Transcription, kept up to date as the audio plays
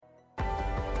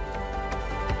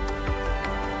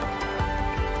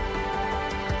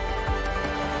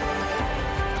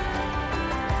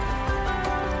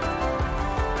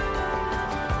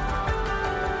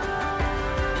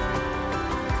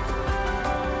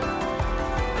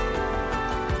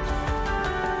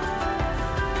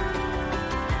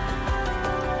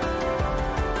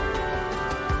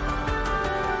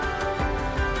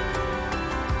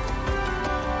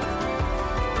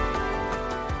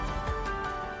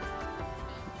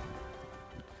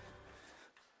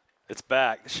It's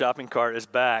back. The shopping cart is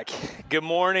back. Good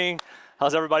morning.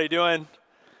 How's everybody doing?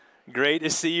 Great to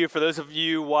see you. For those of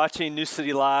you watching New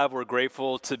City Live, we're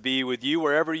grateful to be with you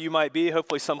wherever you might be,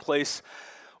 hopefully someplace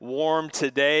warm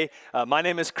today. My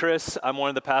name is Chris. I'm one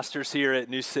of the pastors here at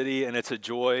New City, and it's a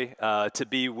joy to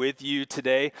be with you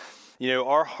today. You know,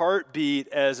 our heartbeat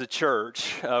as a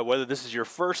church, whether this is your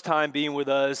first time being with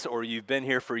us or you've been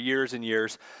here for years and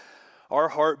years, our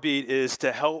heartbeat is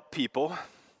to help people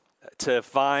to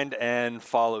find and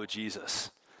follow Jesus.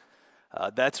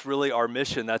 That's really our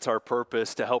mission. That's our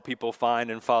purpose, to help people find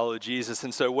and follow Jesus.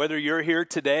 And so whether you're here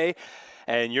today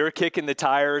and you're kicking the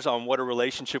tires on what a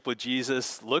relationship with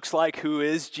Jesus looks like, who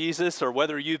is Jesus, or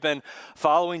whether you've been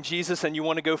following Jesus and you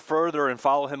want to go further and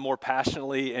follow him more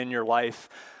passionately in your life,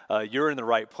 you're in the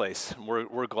right place.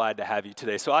 We're glad to have you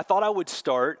today. So I thought I would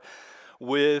start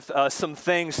with some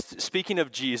things, speaking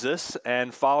of Jesus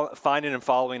and finding and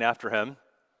following after him.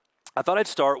 I thought I'd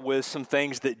start with some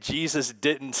things that Jesus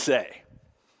didn't say,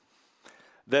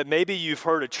 that maybe you've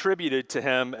heard attributed to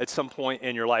him at some point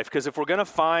in your life. Because if we're going to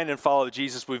find and follow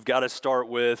Jesus, we've got to start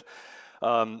with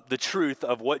the truth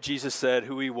of what Jesus said,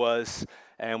 who he was,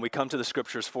 and we come to the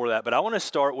scriptures for that. But I want to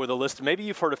start with a list, maybe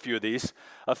you've heard a few of these,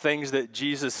 of things that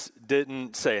Jesus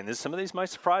didn't say. And some of these might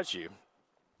surprise you.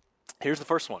 Here's the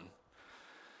first one.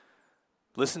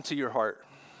 Listen to your heart.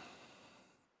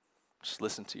 Just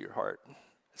listen to your heart.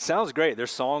 Sounds great.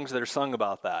 There's songs that are sung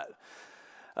about that.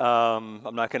 I'm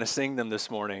not going to sing them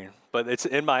this morning, but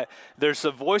there's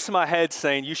a voice in my head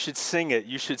saying you should sing it,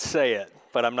 you should say it,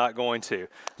 but I'm not going to.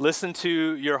 Listen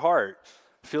to your heart.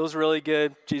 Feels really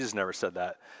good. Jesus never said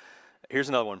that. Here's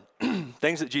another one.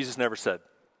 Things that Jesus never said.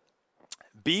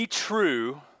 Be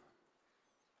true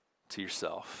to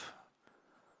yourself.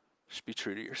 Just be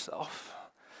true to yourself.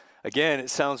 Again, it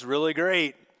sounds really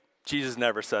great. Jesus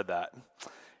never said that.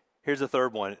 Here's the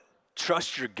third one.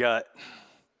 Trust your gut.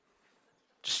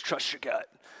 Just trust your gut.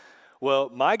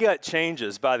 Well, my gut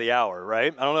changes by the hour,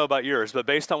 right? I don't know about yours, but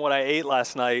based on what I ate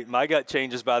last night, my gut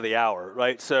changes by the hour,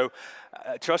 right? So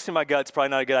trusting my gut's probably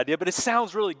not a good idea, but it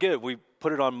sounds really good. We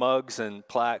put it on mugs and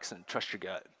plaques and trust your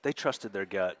gut. They trusted their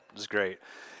gut. It was great.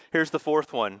 Here's the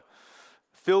fourth one.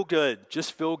 Feel good.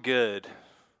 Just feel good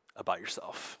about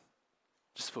yourself.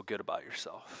 Just feel good about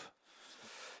yourself.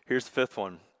 Here's the fifth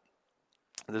one.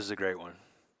 This is a great one.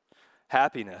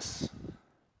 Happiness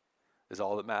is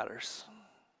all that matters.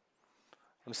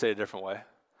 Let me say it a different way.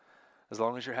 As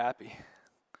long as you're happy.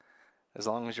 As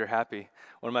long as you're happy.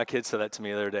 One of my kids said that to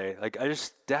me the other day. Like,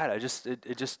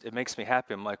 it makes me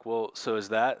happy. I'm like, well, so is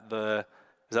that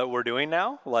what we're doing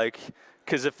now? Like,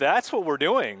 because if that's what we're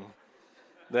doing,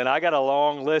 then I got a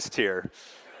long list here.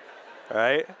 All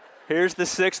right? Here's the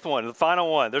sixth one, the final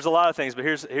one. There's a lot of things, but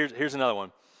here's another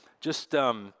one.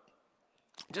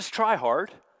 Just try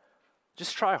hard.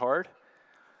 Just try hard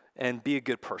and be a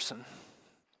good person.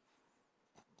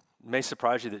 It may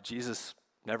surprise you that Jesus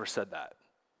never said that.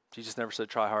 Jesus never said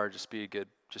try hard, just be a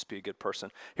good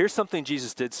person. Here's something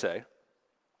Jesus did say.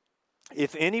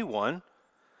 If anyone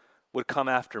would come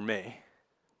after me,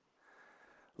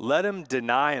 let him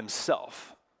deny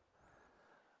himself.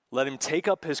 Let him take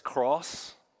up his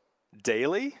cross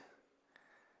daily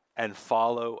and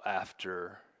follow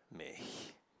after me.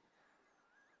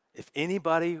 If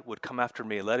anybody would come after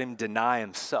me, let him deny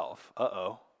himself.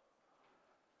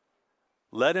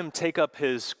 Let him take up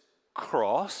his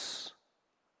cross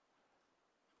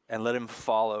and let him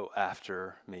follow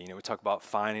after me. You know, we talk about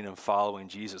finding and following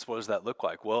Jesus. What does that look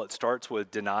like? Well, it starts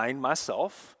with denying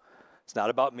myself. It's not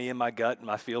about me and my gut and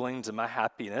my feelings and my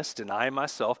happiness. Denying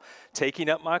myself, taking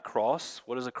up my cross.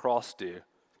 What does a cross do?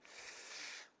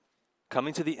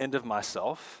 Coming to the end of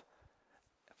myself,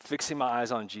 fixing my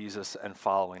eyes on Jesus and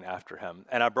following after him.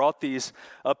 And I brought these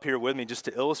up here with me just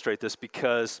to illustrate this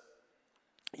because,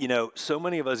 you know, so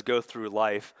many of us go through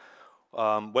life,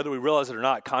 whether we realize it or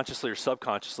not, consciously or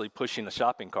subconsciously pushing a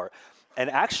shopping cart. And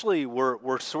actually,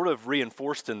 we're sort of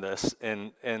reinforced in this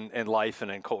in life and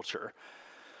in culture,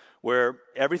 where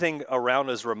everything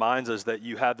around us reminds us that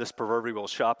you have this proverbial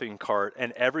shopping cart,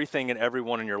 and everything and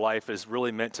everyone in your life is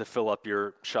really meant to fill up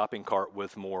your shopping cart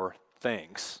with more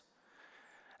things.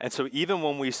 And so even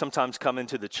when we sometimes come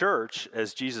into the church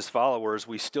as Jesus followers,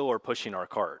 we still are pushing our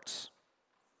carts.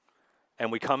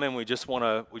 And we come in, we just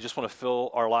want to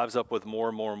fill our lives up with more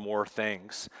and more and more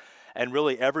things. And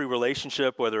really every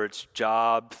relationship, whether it's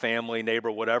job, family,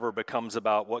 neighbor, whatever, becomes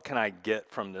about what can I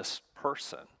get from this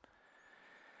person?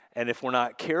 And if we're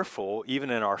not careful,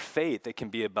 even in our faith, it can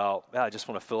be about, I just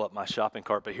want to fill up my shopping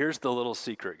cart. But here's the little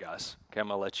secret, guys. Okay, I'm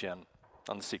going to let you in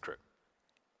on the secret.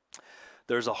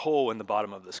 There's a hole in the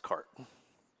bottom of this cart.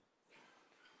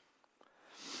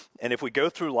 And if we go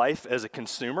through life as a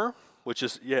consumer, which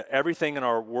is, everything in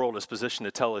our world is positioned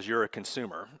to tell us you're a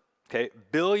consumer, okay?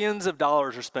 Billions of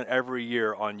dollars are spent every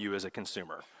year on you as a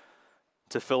consumer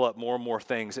to fill up more and more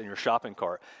things in your shopping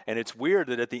cart. And it's weird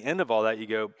that at the end of all that, you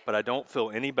go, but I don't feel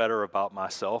any better about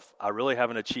myself. I really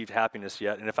haven't achieved happiness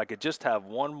yet. And if I could just have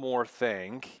one more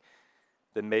thing,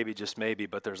 then maybe, just maybe,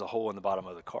 but there's a hole in the bottom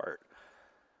of the cart.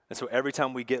 And so every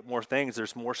time we get more things,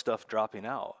 there's more stuff dropping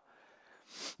out.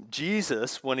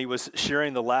 Jesus, when he was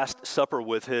sharing the Last Supper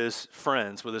with his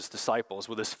friends, with his disciples,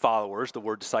 with his followers, the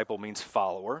word disciple means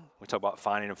follower. We talk about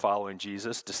finding and following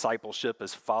Jesus. Discipleship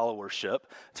is followership.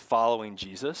 It's following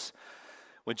Jesus.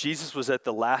 When Jesus was at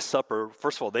the Last Supper,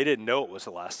 first of all, they didn't know it was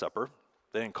the Last Supper.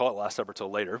 They didn't call it Last Supper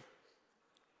till later.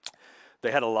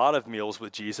 They had a lot of meals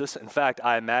with Jesus. In fact,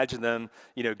 I imagine them,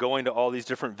 going to all these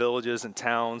different villages and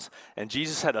towns, and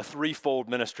Jesus had a threefold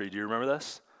ministry. Do you remember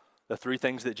this? The three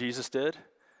things that Jesus did?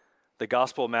 The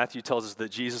Gospel of Matthew tells us that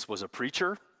Jesus was a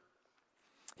preacher,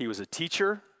 he was a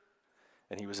teacher,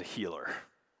 and he was a healer.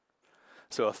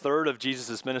 So a third of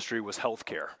Jesus' ministry was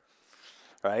healthcare,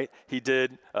 right? He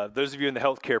did, those of you in the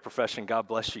healthcare profession, God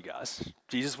bless you guys.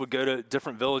 Jesus would go to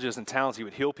different villages and towns. He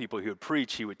would heal people. He would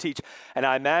preach. He would teach. And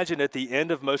I imagine at the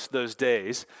end of most of those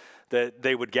days, that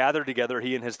they would gather together,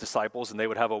 he and his disciples, and they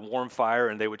would have a warm fire,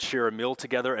 and they would share a meal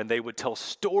together, and they would tell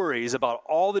stories about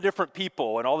all the different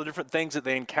people and all the different things that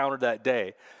they encountered that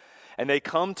day. And they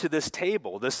come to this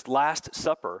table, this Last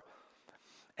Supper,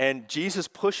 and Jesus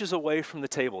pushes away from the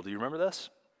table. Do you remember this?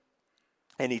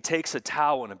 And he takes a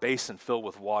towel and a basin filled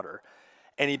with water,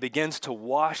 and he begins to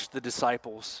wash the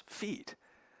disciples' feet.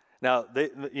 Now,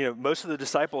 most of the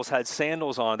disciples had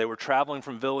sandals on. They were traveling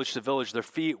from village to village. Their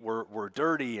feet were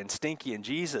dirty and stinky. And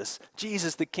Jesus,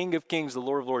 the King of Kings, the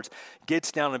Lord of Lords,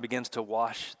 gets down and begins to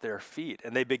wash their feet.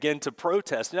 And they begin to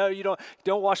protest. No, you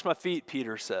don't wash my feet,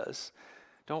 Peter says.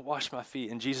 Don't wash my feet.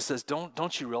 And Jesus says,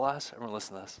 don't you realize? Everyone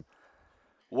listen to this.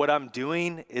 What I'm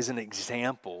doing is an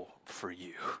example for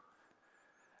you.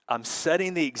 I'm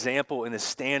setting the example and the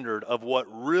standard of what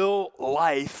real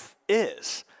life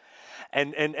is.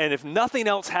 And if nothing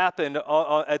else happened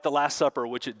at the Last Supper,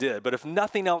 which it did, but if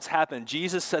nothing else happened,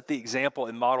 Jesus set the example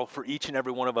and model for each and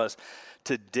every one of us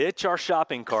to ditch our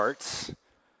shopping carts,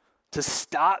 to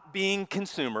stop being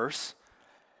consumers,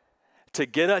 to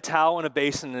get a towel and a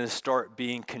basin and to start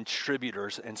being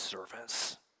contributors and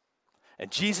servants.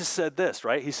 And Jesus said this,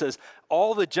 right? He says,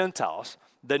 all the Gentiles,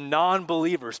 the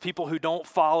non-believers, people who don't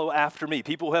follow after me,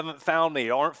 people who haven't found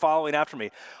me, aren't following after me,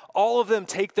 all of them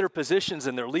take their positions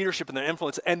and their leadership and their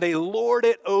influence and they lord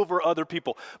it over other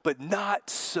people, but not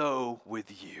so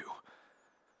with you.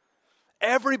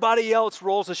 Everybody else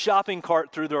rolls a shopping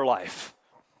cart through their life.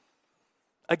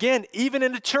 Again, even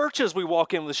into churches we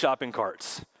walk in with shopping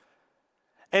carts.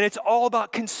 And it's all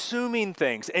about consuming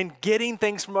things and getting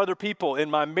things from other people. In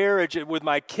my marriage, with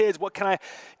my kids, what can I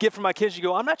get from my kids? You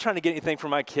go, I'm not trying to get anything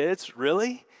from my kids.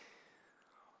 Really?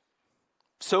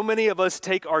 So many of us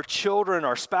take our children,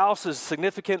 our spouses,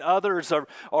 significant others,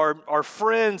 our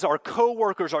friends, our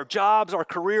coworkers, our jobs, our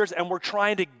careers, and we're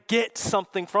trying to get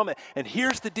something from it. And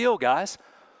here's the deal, guys.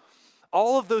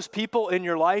 All of those people in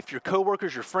your life, your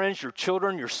coworkers, your friends, your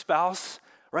children, your spouse,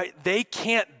 right? They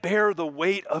can't bear the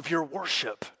weight of your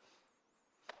worship.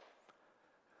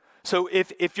 So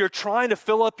if you're trying to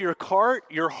fill up your cart,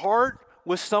 your heart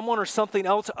with someone or something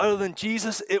else other than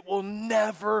Jesus, it will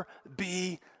never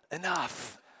be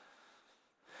enough.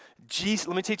 Jesus,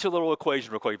 let me teach you a little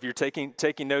equation real quick. If you're taking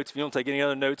notes, if you don't take any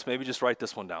other notes, maybe just write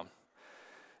this one down.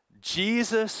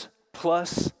 Jesus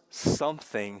plus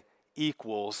something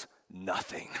equals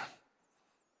nothing.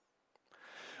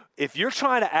 If you're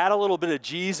trying to add a little bit of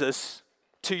Jesus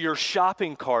to your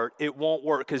shopping cart, it won't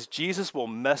work because Jesus will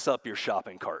mess up your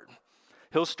shopping cart.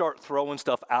 He'll start throwing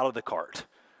stuff out of the cart,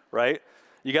 right?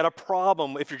 You got a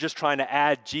problem if you're just trying to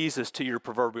add Jesus to your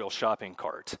proverbial shopping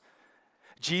cart.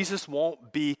 Jesus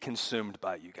won't be consumed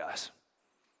by you guys.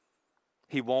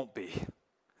 He won't be,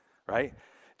 right?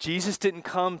 Jesus didn't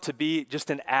come to be just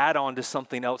an add-on to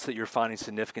something else that you're finding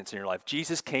significance in your life.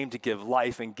 Jesus came to give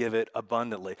life and give it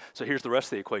abundantly. So here's the rest of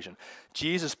the equation.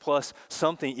 Jesus plus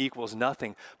something equals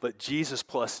nothing, but Jesus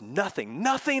plus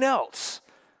nothing else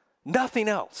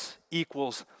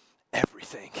equals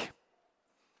everything.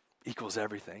 Equals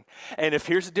everything. And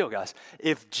here's the deal, guys.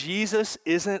 If Jesus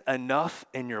isn't enough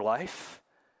in your life,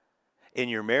 in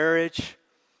your marriage,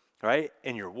 right,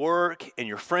 in your work, in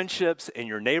your friendships, in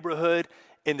your neighborhood,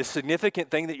 in the significant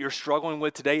thing that you're struggling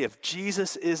with today, if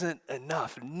Jesus isn't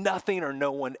enough, nothing or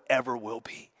no one ever will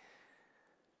be.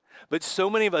 But so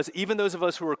many of us, even those of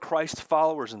us who are Christ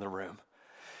followers in the room,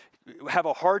 have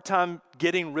a hard time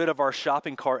getting rid of our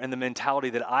shopping cart and the mentality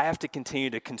that I have to continue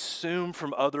to consume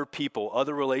from other people,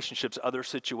 other relationships, other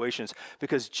situations,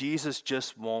 because Jesus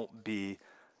just won't be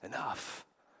enough.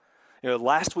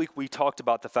 Last week we talked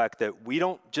about the fact that we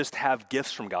don't just have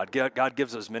gifts from God. God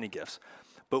gives us many gifts.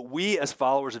 But we as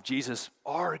followers of Jesus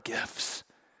are gifts.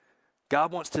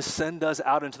 God wants to send us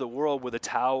out into the world with a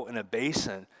towel and a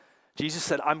basin. Jesus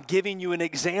said, I'm giving you an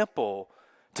example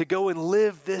to go and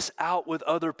live this out with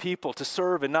other people, to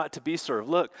serve and not to be served.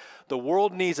 Look, the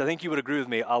world needs, I think you would agree with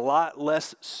me, a lot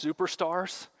less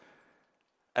superstars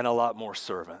and a lot more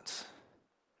servants.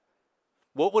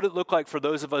 What would it look like for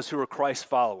those of us who are Christ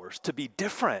followers to be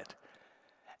different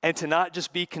and to not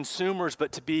just be consumers,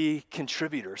 but to be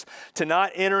contributors, to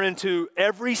not enter into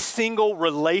every single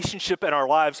relationship in our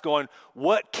lives going,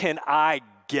 what can I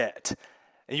get?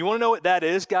 And you want to know what that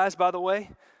is, guys, by the way?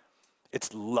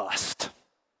 It's lust.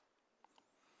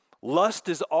 Lust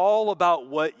is all about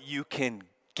what you can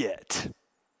get.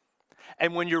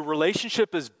 And when your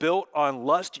relationship is built on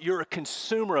lust, you're a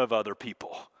consumer of other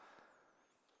people.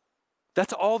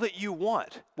 That's all that you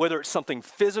want. Whether it's something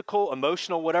physical,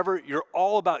 emotional, whatever, you're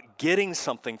all about getting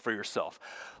something for yourself.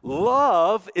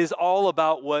 Love is all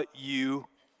about what you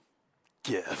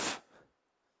give.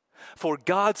 For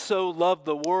God so loved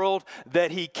the world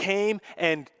that he came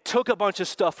and took a bunch of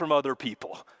stuff from other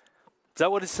people. Is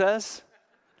that what it says?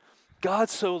 God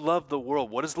so loved the world.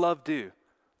 What does love do?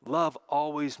 Love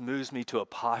always moves me to a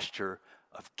posture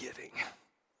of giving.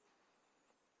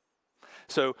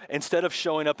 So instead of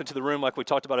showing up into the room like we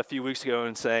talked about a few weeks ago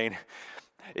and saying,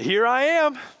 here I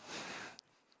am,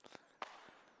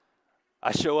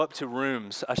 I show up to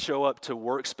rooms, I show up to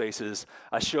workspaces,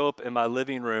 I show up in my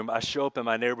living room, I show up in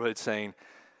my neighborhood saying,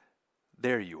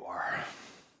 there you are.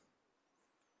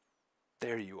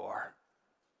 There you are.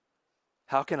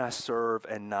 How can I serve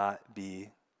and not be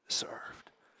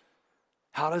served?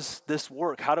 How does this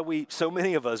work? How do we, so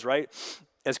many of us, right,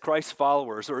 as Christ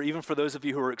followers, or even for those of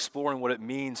you who are exploring what it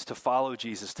means to follow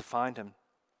Jesus, to find him,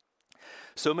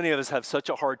 so many of us have such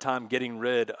a hard time getting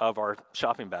rid of our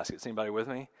shopping baskets. Anybody with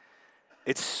me?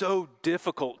 It's so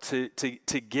difficult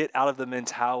to get out of the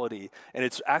mentality, and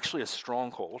it's actually a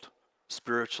stronghold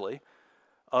spiritually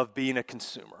of being a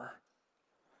consumer.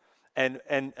 And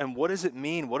what does it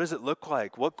mean? What does it look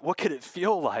like? What could it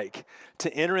feel like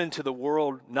to enter into the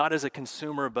world not as a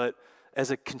consumer, but as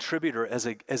a contributor, as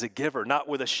a giver, not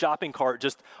with a shopping cart,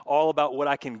 just all about what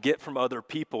I can get from other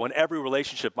people in every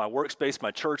relationship, my workspace,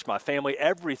 my church, my family,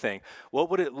 everything. What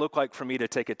would it look like for me to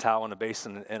take a towel and a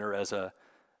basin and enter as a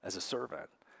servant?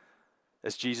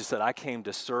 As Jesus said, I came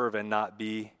to serve and not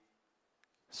be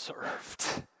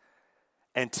served.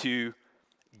 And to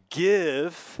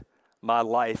give my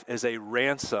life as a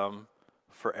ransom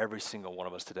for every single one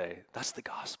of us today. That's the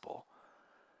gospel.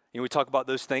 We talk about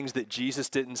those things that Jesus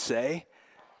didn't say.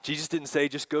 Jesus didn't say,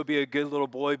 just go be a good little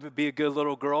boy, be a good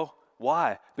little girl.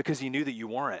 Why? Because he knew that you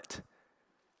weren't.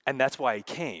 And that's why he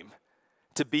came,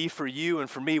 to be for you and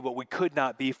for me what we could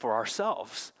not be for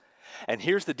ourselves. And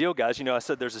here's the deal, guys. I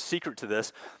said there's a secret to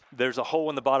this. There's a hole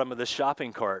in the bottom of this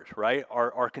shopping cart, right?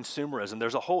 Our consumerism.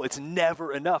 There's a hole. It's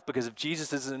never enough, because if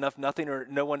Jesus isn't enough, nothing or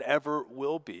no one ever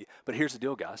will be. But here's the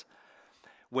deal, guys.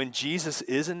 When Jesus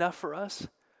is enough for us,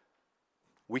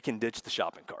 we can ditch the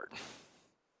shopping cart.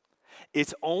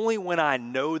 It's only when I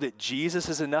know that Jesus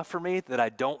is enough for me that I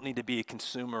don't need to be a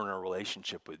consumer in a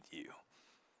relationship with you.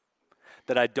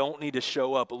 That I don't need to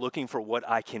show up looking for what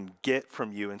I can get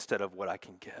from you instead of what I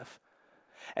can give.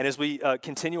 And as we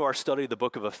continue our study of the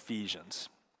book of Ephesians,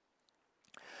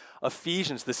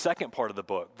 the second part of the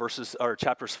book,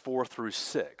 chapters 4 through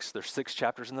 6, there's 6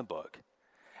 chapters in the book.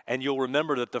 And you'll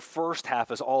remember that the first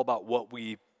half is all about what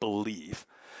we believe.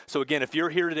 So again, if you're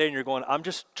here today and you're going, I'm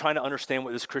just trying to understand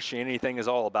what this Christianity thing is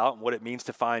all about and what it means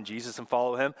to find Jesus and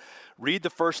follow him, read the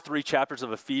first 3 chapters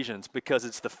of Ephesians, because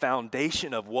it's the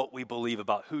foundation of what we believe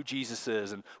about who Jesus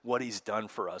is and what he's done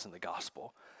for us in the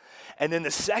gospel. And then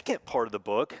the second part of the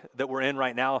book that we're in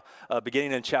right now,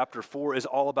 beginning in chapter 4, is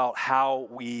all about how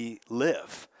we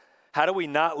live. How do we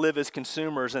not live as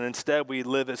consumers and instead we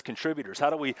live as contributors? How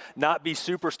do we not be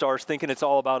superstars thinking it's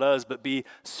all about us, but be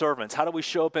servants? How do we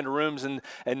show up in rooms and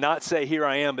not say, here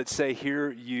I am, but say,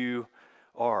 here you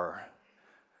are.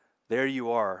 There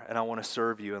you are, and I want to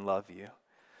serve you and love you.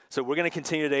 So we're going to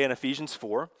continue today in Ephesians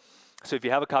 4. So if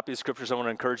you have a copy of Scriptures, I want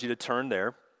to encourage you to turn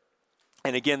there.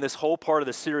 And again, this whole part of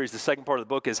the series, the second part of the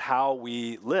book, is how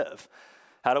we live.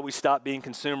 How do we stop being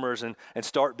consumers and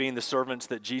start being the servants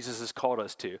that Jesus has called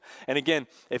us to? And again,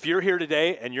 if you're here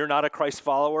today and you're not a Christ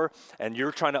follower and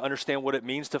you're trying to understand what it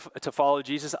means to follow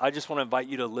Jesus, I just want to invite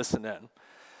you to listen in.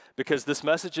 because this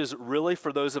message is really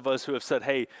for those of us who have said,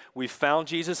 hey, we found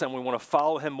Jesus and we want to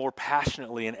follow him more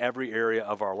passionately in every area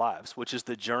of our lives, which is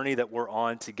the journey that we're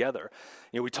on together.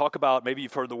 We talk about, maybe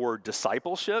you've heard the word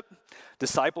discipleship.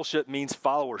 Discipleship means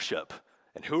followership.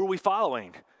 And who are we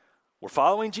following? We're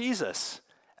following Jesus,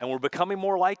 and we're becoming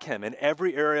more like him in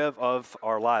every area of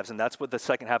our lives, and that's what the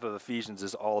second half of Ephesians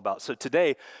is all about. So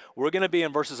today, we're going to be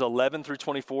in verses 11 through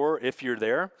 24, if you're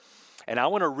there. And I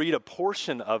want to read a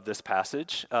portion of this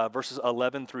passage, verses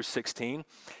 11 through 16.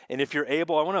 And if you're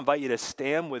able, I want to invite you to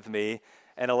stand with me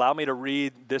and allow me to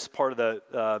read this part of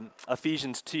the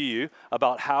Ephesians to you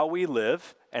about how we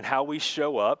live and how we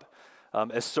show up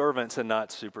as servants and not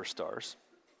superstars.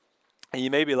 And you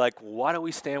may be like, why do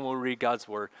we stand when we read God's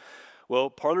word?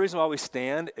 Well, part of the reason why we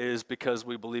stand is because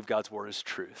we believe God's word is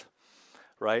truth.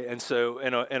 Right? And so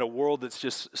in a world that's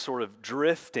just sort of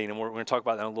drifting, and we're going to talk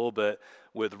about that in a little bit,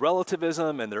 with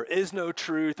relativism and there is no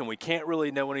truth and we can't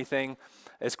really know anything,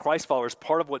 as Christ followers,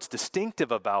 part of what's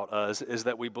distinctive about us is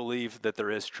that we believe that there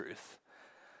is truth.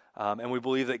 And we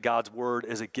believe that God's word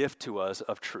is a gift to us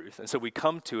of truth. And so we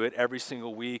come to it every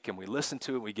single week and we listen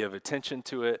to it, we give attention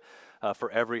to it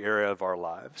for every area of our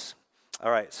lives.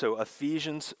 All right, so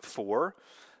Ephesians 4.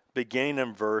 Beginning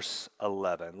in verse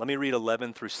 11. Let me read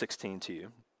 11 through 16 to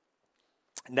you.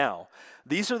 Now,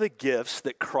 these are the gifts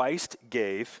that Christ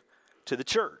gave to the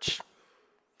church.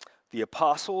 The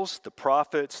apostles, the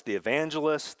prophets, the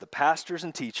evangelists, the pastors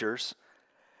and teachers.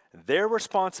 Their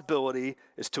responsibility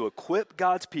is to equip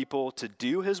God's people to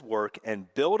do his work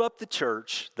and build up the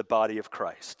church, the body of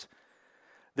Christ.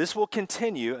 This will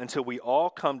continue until we all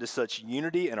come to such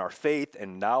unity in our faith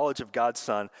and knowledge of God's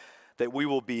Son that we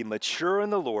will be mature in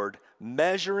the Lord,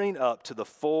 measuring up to the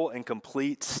full and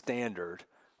complete standard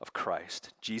of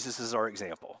Christ. Jesus is our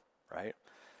example, right?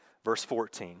 Verse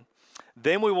 14.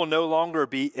 Then we will no longer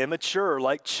be immature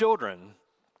like children,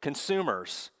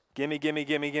 consumers. Gimme, gimme,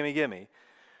 gimme, gimme, gimme.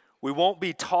 We won't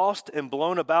be tossed and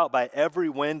blown about by every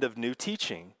wind of new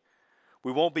teaching.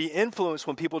 We won't be influenced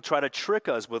when people try to trick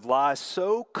us with lies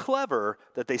so clever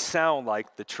that they sound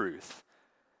like the truth.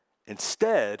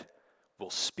 Instead, we'll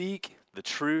speak the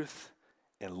truth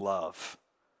in love,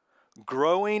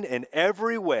 growing in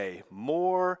every way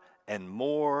more and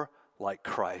more like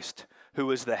Christ,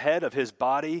 who is the head of his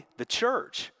body, the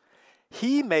church.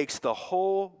 He makes the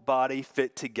whole body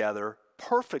fit together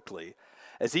perfectly.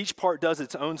 As each part does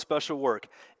its own special work,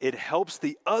 it helps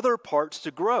the other parts to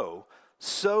grow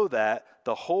so that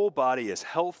the whole body is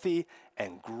healthy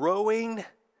and growing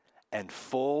and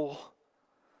full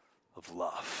of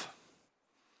love.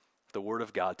 The word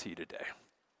of God to you today.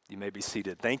 You may be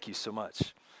seated. Thank you so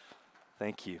much.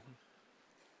 Thank you.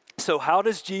 So how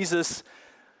does Jesus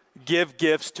give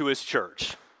gifts to his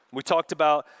church? We talked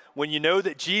about when you know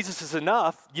that Jesus is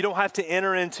enough, you don't have to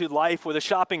enter into life with a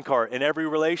shopping cart in every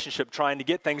relationship trying to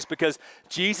get things because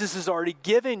Jesus has already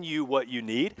given you what you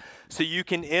need so you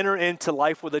can enter into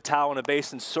life with a towel and a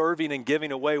basin, serving and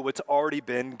giving away what's already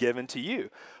been given to you.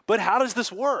 But how does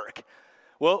this work?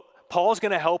 Well, Paul's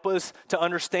going to help us to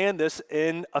understand this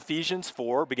in Ephesians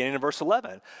 4, beginning in verse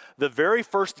 11. The very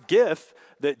first gift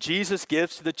that Jesus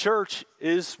gives to the church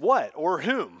is what or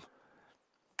whom?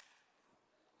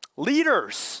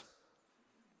 Leaders.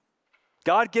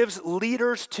 God gives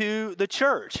leaders to the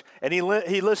church, and he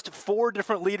lists 4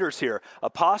 different leaders here: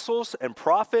 apostles and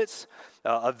prophets,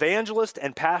 evangelists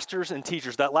and pastors and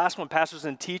teachers. That last one, pastors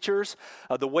and teachers,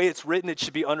 the way it's written, it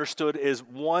should be understood as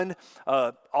one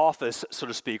office, so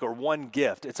to speak, or one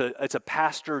gift. It's a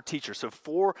pastor-teacher. So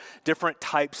 4 different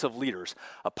types of leaders: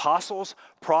 apostles,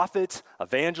 prophets,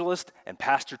 evangelists, and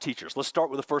pastor-teachers. Let's start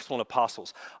with the first one,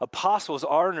 apostles. Apostles,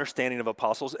 our understanding of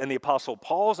apostles, and the Apostle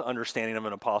Paul's understanding of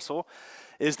an apostle,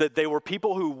 is that they were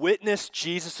people who witnessed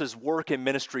Jesus' work and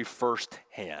ministry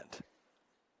firsthand.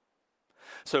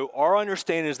 So our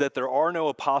understanding is that there are no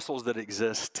apostles that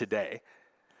exist today,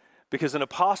 because an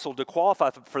apostle, to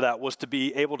qualify for that, was to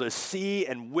be able to see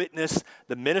and witness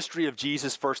the ministry of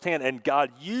Jesus firsthand, and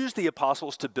God used the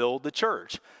apostles to build the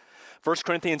church. 1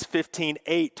 Corinthians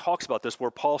 15:8 talks about this,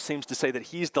 where Paul seems to say that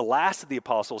he's the last of the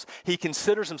apostles. He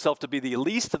considers himself to be the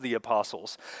least of the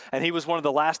apostles, and he was one of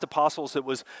the last apostles that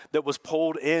was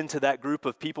pulled into that group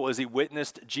of people as he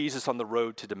witnessed Jesus on the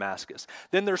road to Damascus.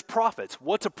 Then there's prophets.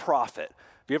 What's a prophet?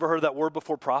 Have you ever heard that word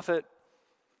before, prophet?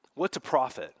 What's a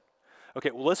prophet?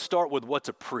 Okay, well, let's start with what's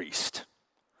a priest.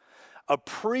 A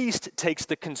priest takes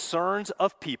the concerns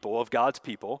of people, of God's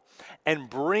people, and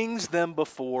brings them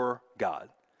before God.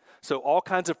 So all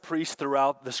kinds of priests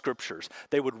throughout the scriptures,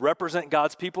 they would represent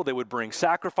God's people. They would bring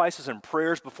sacrifices and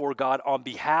prayers before God on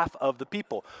behalf of the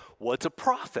people. What's a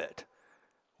prophet?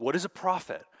 What is a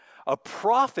prophet? A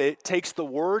prophet takes the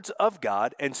words of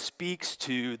God and speaks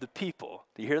to the people.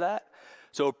 Do you hear that?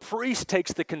 So a priest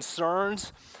takes the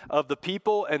concerns of the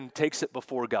people and takes it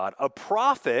before God. A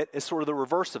prophet is sort of the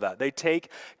reverse of that. They take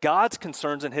God's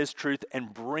concerns and his truth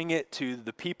and bring it to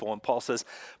the people. And Paul says,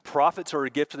 prophets are a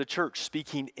gift to the church,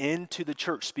 speaking into the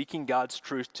church, speaking God's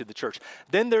truth to the church.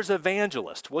 Then there's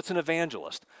evangelist. What's an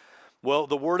evangelist? Well,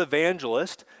 the word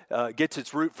evangelist gets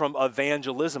its root from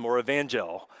evangelism or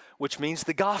evangel, which means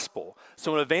the gospel.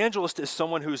 So an evangelist is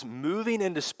someone who's moving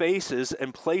into spaces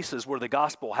and places where the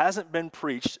gospel hasn't been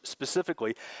preached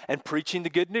specifically and preaching the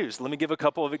good news. Let me give a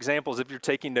couple of examples if you're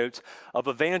taking notes of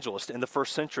evangelists in the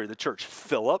first century of the church.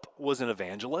 Philip was an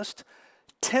evangelist.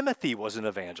 Timothy was an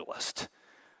evangelist.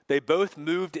 They both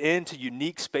moved into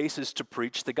unique spaces to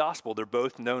preach the gospel. They're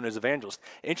both known as evangelists.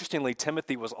 Interestingly,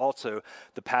 Timothy was also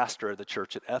the pastor of the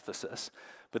church at Ephesus.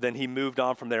 But then he moved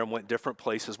on from there and went different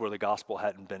places where the gospel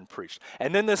hadn't been preached.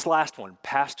 And then this last one,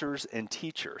 pastors and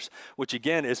teachers, which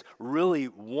again is really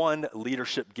one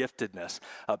leadership giftedness.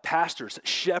 Pastors,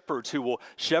 shepherds who will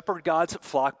shepherd God's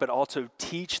flock, but also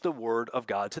teach the word of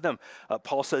God to them.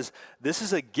 Paul says this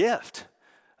is a gift.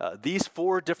 These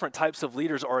four different types of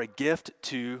leaders are a gift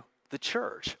to the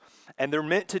church, and they're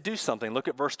meant to do something. Look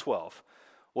at verse 12.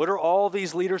 What are all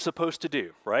these leaders supposed to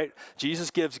do, right? Jesus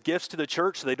gives gifts to the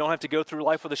church so they don't have to go through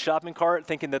life with a shopping cart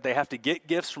thinking that they have to get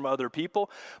gifts from other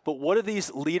people. But what are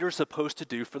these leaders supposed to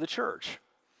do for the church?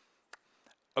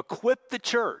 Equip the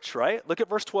church, right? Look at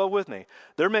verse 12 with me.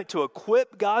 They're meant to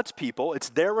equip God's people. It's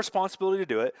their responsibility to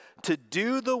do it, to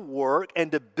do the work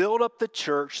and to build up the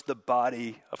church, the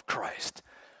body of Christ.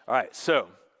 All right, so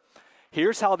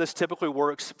here's how this typically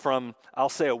works from, I'll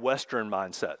say, a Western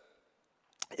mindset,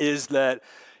 is that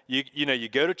you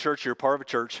go to church, you're part of a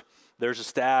church, there's a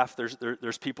staff,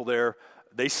 there's people there.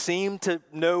 They seem to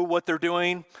know what they're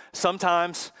doing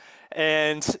sometimes,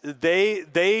 and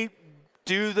they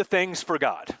do the things for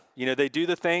God. They do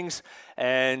the things,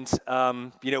 and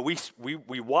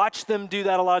we watch them do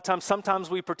that a lot of times.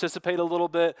 Sometimes we participate a little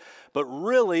bit, but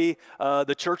really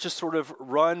the church is sort of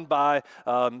run by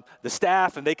the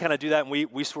staff, and they kind of do that, and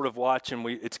we sort of watch, and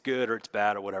it's good or it's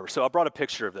bad or whatever. So I brought a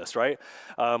picture of this, right?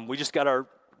 We just got our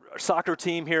soccer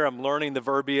team here. I'm learning the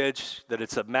verbiage that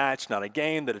it's a match, not a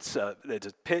game, that it's a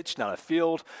pitch, not a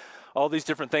field. All these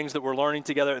different things that we're learning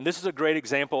together. And this is a great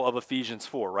example of Ephesians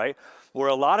 4, right? Where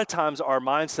a lot of times our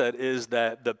mindset is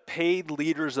that the paid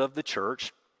leaders of the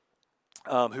church,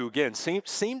 who again seem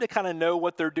to kind of know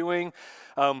what they're doing,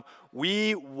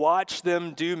 we watch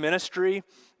them do ministry,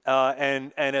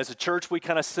 and as a church we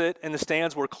kind of sit in the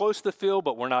stands. We're close to the field,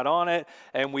 but we're not on it.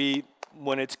 And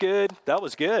when it's good, that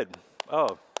was good.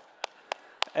 Oh.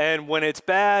 And when it's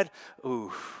bad,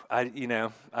 I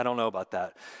don't know about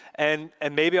that. And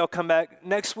maybe I'll come back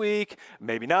next week,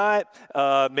 maybe not,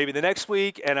 maybe the next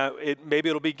week, and maybe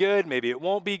it'll be good, maybe it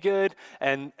won't be good.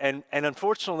 And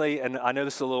unfortunately, and I know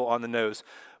this is a little on the nose,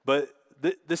 but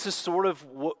this is sort of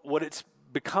what it's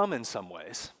become in some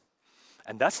ways.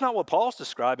 And that's not what Paul's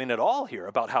describing at all here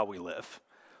about how we live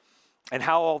and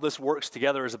how all this works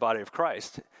together as a body of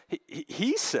Christ.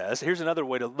 He says, here's another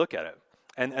way to look at it.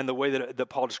 And the way that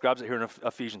Paul describes it here in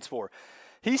Ephesians 4.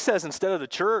 He says instead of the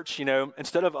church,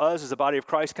 instead of us as a body of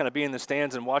Christ kind of being in the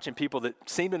stands and watching people that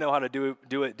seem to know how to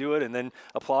do it, and then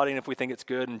applauding if we think it's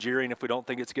good and jeering if we don't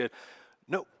think it's good.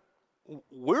 No,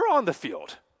 we're on the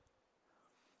field.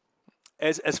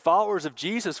 As followers of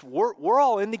Jesus, we're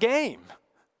all in the game.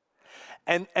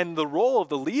 And the role of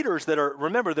the leaders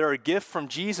remember, they're a gift from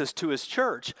Jesus to his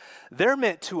church. They're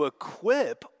meant to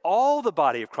equip all the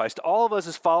body of Christ, all of us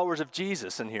as followers of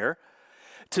Jesus in here,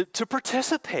 to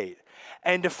participate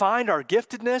and to find our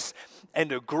giftedness and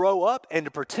to grow up and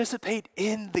to participate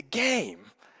in the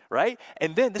game, right?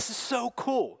 And then this is so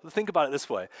cool. Think about it this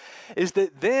way, is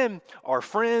that then our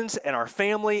friends and our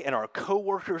family and our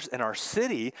coworkers and our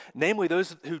city, namely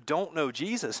those who don't know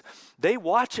Jesus, they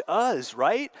watch us,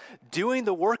 right, doing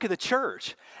the work of the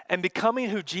church and becoming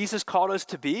who Jesus called us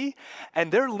to be, and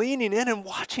they're leaning in and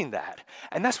watching that.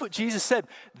 And that's what Jesus said.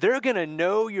 They're going to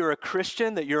know you're a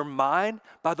Christian, that you're mine,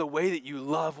 by the way that you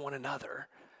love one another.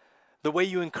 The way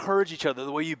you encourage each other,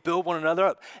 the way you build one another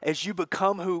up, as you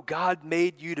become who God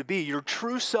made you to be, your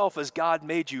true self as God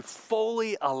made you,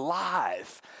 fully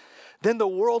alive. Then the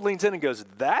world leans in and goes,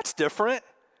 that's different.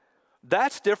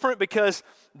 That's different, because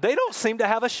they don't seem to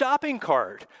have a shopping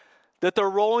cart that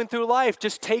they're rolling through life,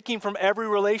 just taking from every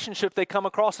relationship they come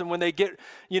across. And when they get,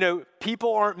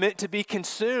 people aren't meant to be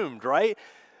consumed, right?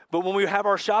 But when we have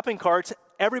our shopping carts,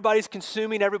 everybody's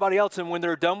consuming everybody else. And when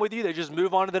they're done with you, they just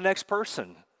move on to the next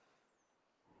person.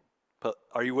 But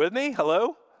are you with me?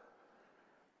 Hello?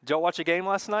 Did y'all watch a game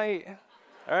last night?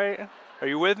 All right. Are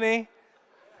you with me?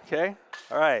 Okay.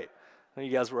 All right. I know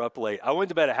you guys were up late. I went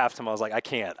to bed at halftime. I was like, I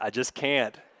can't. I just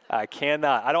can't. I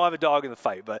cannot. I don't have a dog in the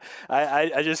fight, but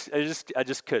I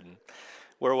just couldn't.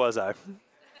 Where was I?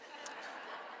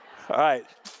 All right.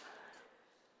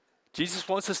 Jesus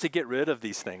wants us to get rid of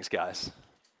these things, guys.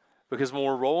 Because when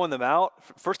we're rolling them out,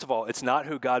 first of all, it's not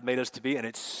who God made us to be, and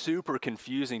it's super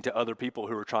confusing to other people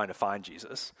who are trying to find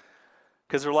Jesus.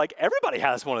 Because they're like, everybody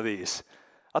has one of these.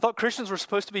 I thought Christians were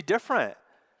supposed to be different.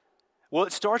 Well,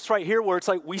 it starts right here where it's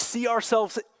like we see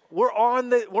ourselves, we're on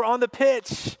the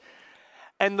pitch.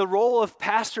 And the role of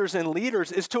pastors and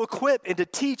leaders is to equip and to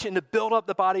teach and to build up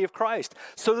the body of Christ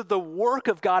so that the work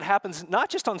of God happens not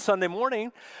just on Sunday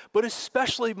morning, but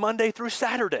especially Monday through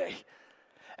Saturday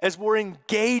as we're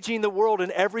engaging the world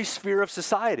in every sphere of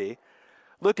society.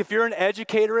 Look, if you're an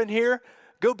educator in here,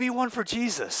 go be one for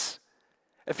Jesus.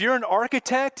 If you're an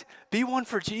architect, be one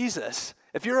for Jesus.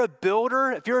 If you're a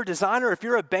builder, if you're a designer, if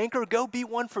you're a banker, go be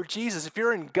one for Jesus. If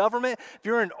you're in government, if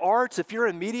you're in arts, if you're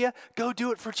in media, go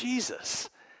do it for Jesus.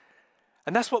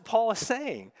 And that's what Paul is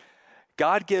saying.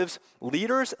 God gives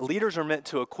leaders. Leaders are meant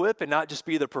to equip and not just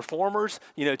be the performers,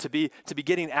 to be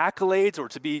getting accolades or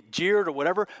to be jeered or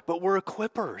whatever, but we're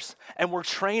equippers and we're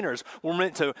trainers. We're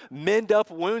meant to mend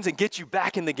up wounds and get you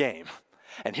back in the game.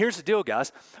 And here's the deal,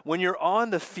 guys. When you're on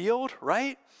the field,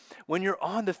 right? When you're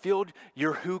on the field,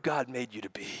 you're who God made you to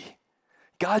be.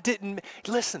 God didn't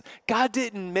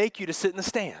make you to sit in the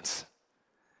stands.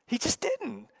 He just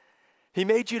didn't. He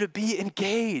made you to be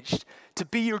engaged, to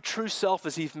be your true self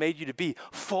as he's made you to be,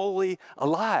 fully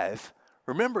alive.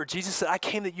 Remember, Jesus said, I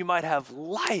came that you might have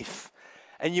life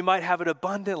and you might have it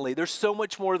abundantly. There's so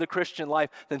much more to the Christian life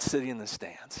than sitting in the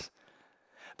stands.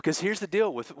 Because here's the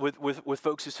deal with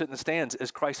folks who sit in the stands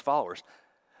as Christ followers.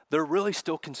 They're really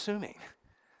still consuming.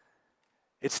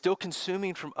 It's still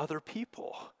consuming from other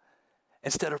people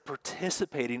instead of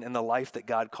participating in the life that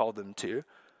God called them to.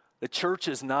 The church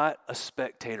is not a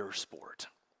spectator sport.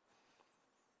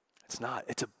 It's not.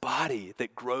 It's a body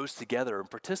that grows together and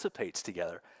participates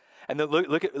together. And then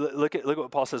look at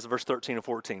what Paul says in verse 13 and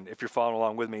 14, if you're following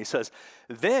along with me. He says,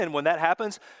 then when that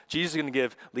happens, Jesus is going to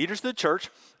give leaders of the church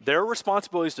their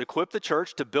responsibilities to equip the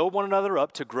church, to build one another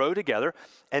up, to grow together.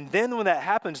 And then when that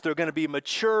happens, they're going to be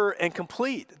mature and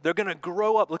complete. They're going to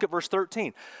grow up. Look at verse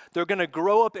 13. They're going to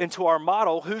grow up into our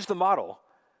model. Who's the model?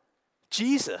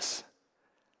 Jesus.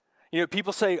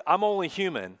 People say, I'm only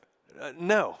human.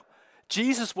 No.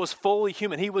 Jesus was fully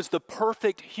human. He was the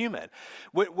perfect human.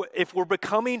 If we're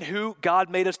becoming who God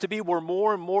made us to be, we're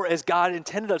more and more as God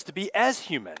intended us to be as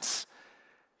humans.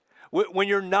 When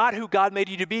you're not who God made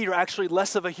you to be, you're actually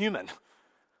less of a human.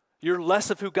 You're less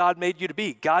of who God made you to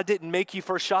be. God didn't make you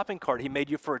for a shopping cart. He made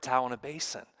you for a towel and a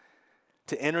basin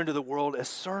to enter into the world as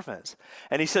servants.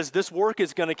 And he says this work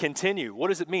is going to continue. What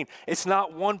does it mean? It's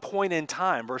not one point in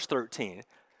time, verse 13.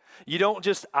 You don't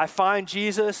just, I find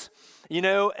Jesus,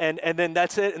 and then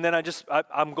that's it, and then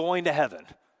I'm going to heaven,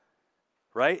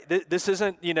 right? This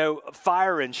isn't,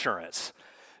 fire insurance.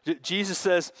 Jesus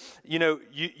says,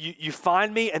 you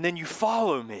find me and then you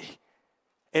follow me.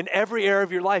 In every area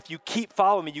of your life, you keep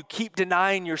following me. You keep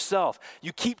denying yourself.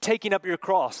 You keep taking up your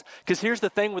cross. Because here's the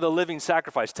thing with a living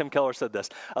sacrifice. Tim Keller said this.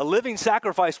 A living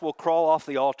sacrifice will crawl off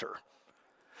the altar.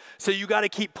 So you got to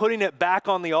keep putting it back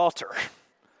on the altar.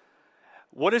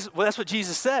 That's what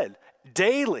Jesus said.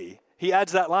 Daily, he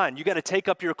adds that line. You got to take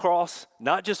up your cross,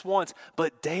 not just once,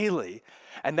 but daily.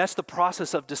 And that's the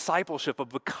process of discipleship, of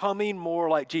becoming more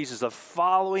like Jesus, of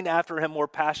following after him more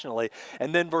passionately.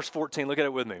 And then verse 14, look at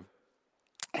it with me.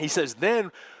 He says,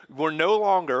 then we're no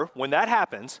longer, when that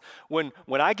happens, when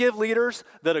I give leaders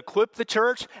that equip the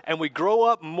church and we grow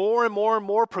up more and more and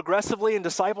more progressively in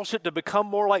discipleship to become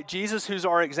more like Jesus, who's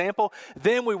our example,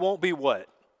 then we won't be what?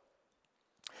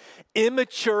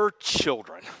 Immature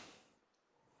children.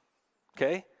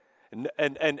 Okay?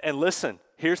 And listen,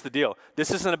 here's the deal.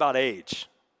 This isn't about age.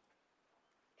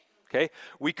 Okay?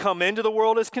 We come into the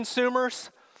world as consumers,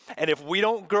 and if we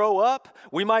don't grow up,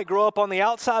 we might grow up on the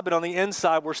outside, but on the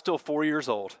inside, we're still 4 years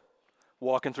old,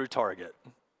 walking through Target.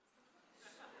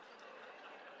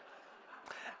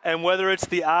 And whether it's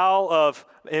the aisle of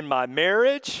in my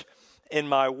marriage, in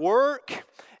my work,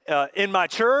 in my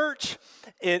church,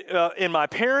 in my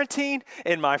parenting,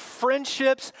 in my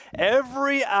friendships,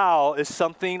 every aisle is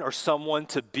something or someone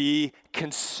to be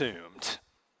consumed.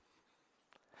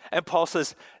 And Paul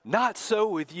says, not so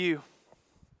with you.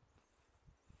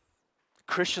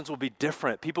 Christians will be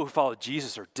different. People who follow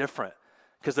Jesus are different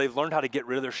because they've learned how to get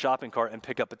rid of their shopping cart and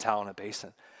pick up a towel and a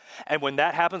basin. And when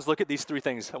that happens, look at these three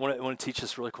things. I want to teach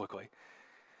this really quickly.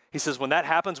 He says when that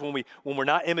happens, when we're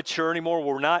not immature anymore,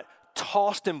 we're not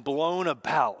tossed and blown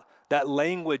about. That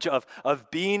language of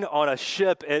being on a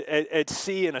ship at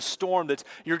sea in a storm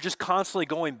you're just constantly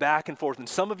going back and forth. And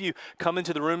some of you come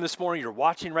into the room this morning, you're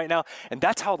watching right now, and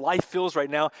that's how life feels right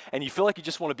now, and you feel like you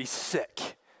just want to be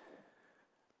sick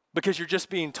because you're just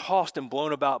being tossed and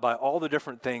blown about by all the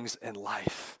different things in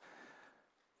life.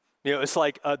 It's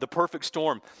like the perfect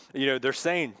storm. They're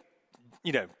saying,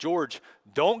 George,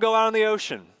 don't go out on the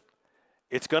ocean.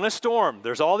 It's going to storm.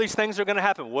 There's all these things that are going to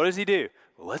happen. What does he do?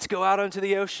 Well, let's go out into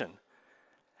the ocean.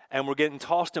 And we're getting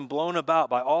tossed and blown about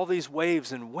by all these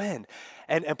waves and wind.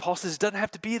 And Paul says it doesn't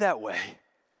have to be that way.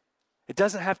 It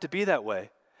doesn't have to be that way.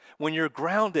 When you're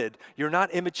grounded, you're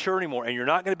not immature anymore, and you're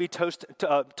not going to be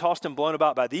tossed and blown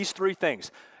about by these three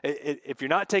things. If you're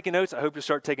not taking notes, I hope you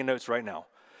start taking notes right now.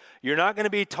 You're not going to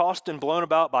be tossed and blown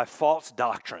about by false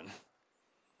doctrine.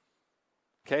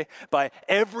 Okay? By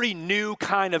every new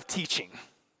kind of teaching.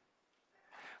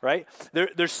 Right?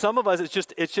 There's some of us,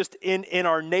 it's just in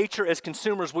our nature as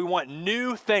consumers, we want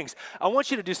new things. I want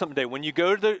you to do something today. When you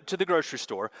go to the grocery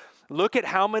store, look at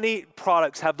how many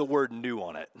products have the word new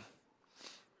on it.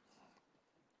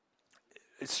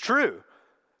 It's true.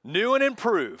 New and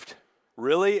improved.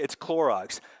 Really? It's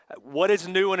Clorox. What is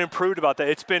new and improved about that?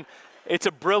 It's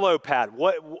a Brillo pad.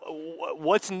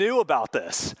 What's new about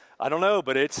this? I don't know,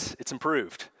 but it's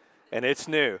improved and it's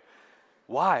new.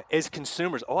 Why? As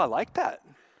consumers, I like that.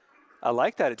 I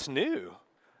like that. It's new.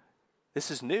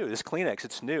 This is new. This Kleenex,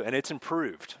 it's new and it's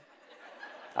improved.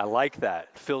 I like that.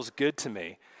 It feels good to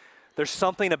me. There's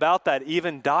something about that,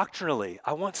 even doctrinally.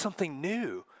 I want something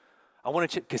new. I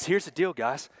want to, because here's the deal,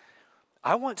 guys.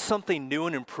 I want something new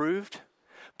and improved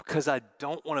because I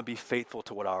don't want to be faithful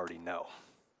to what I already know.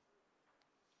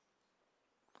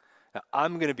 Now,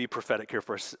 I'm going to be prophetic here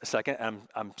for a second.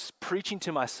 I'm preaching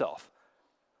to myself.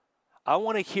 I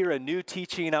want to hear a new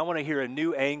teaching. I want to hear a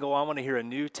new angle. I want to hear a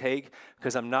new take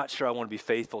because I'm not sure I want to be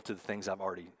faithful to the things I've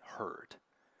already heard.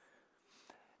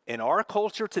 In our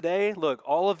culture today, look,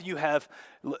 all of you have,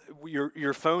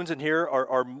 your phones in here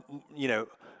are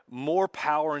more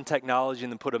power and technology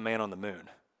than put a man on the moon.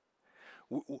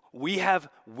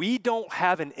 We don't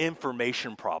have an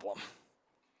information problem.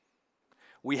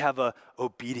 We have an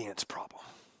obedience problem.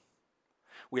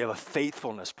 We have a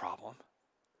faithfulness problem.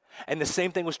 And the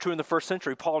same thing was true in the first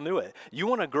century. Paul knew it. You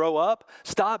want to grow up?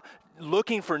 Stop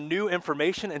looking for new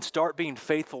information and start being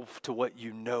faithful to what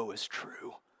you know is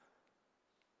true.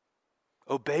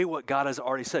 Obey what God has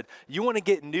already said. You want to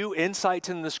get new insights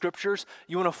in the scriptures?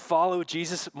 You want to follow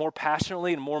Jesus more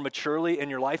passionately and more maturely in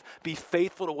your life? Be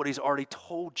faithful to what he's already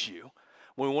told you.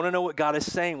 When we want to know what God is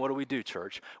saying, what do,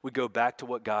 church? We go back to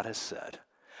what God has said.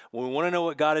 When we want to know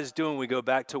what God is doing, we go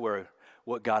back to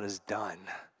what God has done.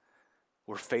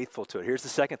 We're faithful to it. Here's the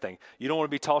second thing. You don't want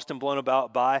to be tossed and blown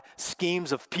about by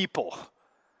schemes of people,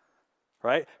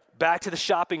 right? Back to the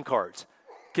shopping carts.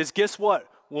 Because guess what?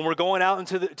 When we're going out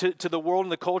into the world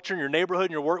and the culture, in your neighborhood,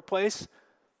 in your workplace,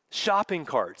 shopping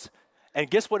carts. And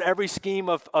guess what every scheme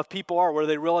of people are, whether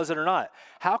they realize it or not?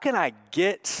 How can I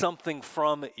get something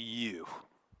from you?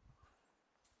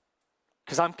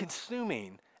 Because I'm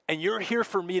consuming, and you're here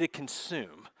for me to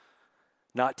consume,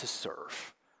 not to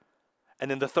serve. And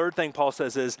then the third thing Paul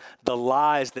says is the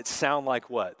lies that sound like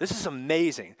what? This is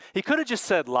amazing. He could have just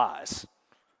said lies,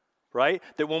 right?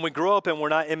 That when we grow up and we're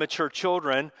not immature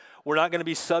children, we're not going to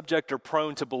be subject or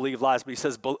prone to believe lies. But he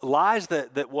says lies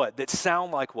that what? That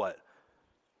sound like what?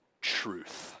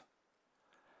 Truth.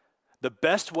 The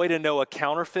best way to know a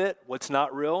counterfeit, what's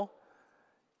not real,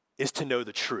 is to know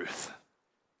the truth.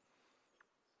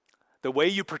 The way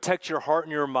you protect your heart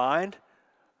and your mind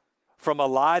from a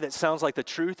lie that sounds like the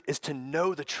truth is to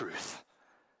know the truth.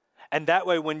 And that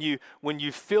way when you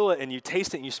feel it and you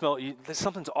taste it and you smell it,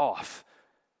 something's off.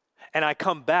 And I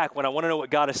come back when I want to know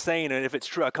what God is saying, and if it's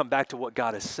true, I come back to what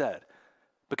God has said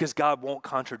because God won't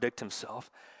contradict himself.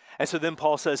 And so then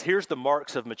Paul says, here's the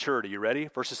marks of maturity. You ready?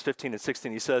 Verses 15 and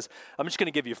 16, he says, I'm just going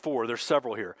to give you 4. There's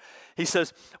several here. He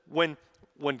says, when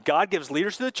God gives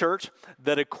leaders to the church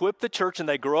that equip the church and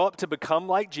they grow up to become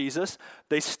like Jesus,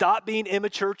 they stop being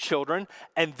immature children,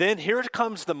 and then here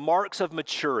comes the marks of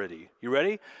maturity. You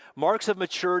ready? Marks of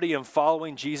maturity in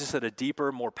following Jesus at a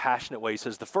deeper, more passionate way. He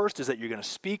says the first is that you're going to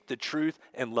speak the truth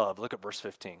in love. Look at verse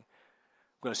 15. I'm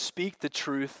going to speak the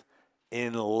truth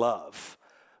in love.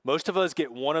 Most of us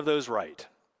get one of those right.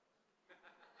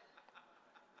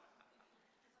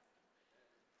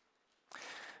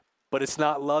 But it's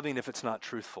not loving if it's not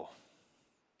truthful.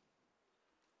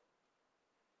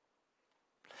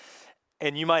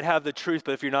 And you might have the truth,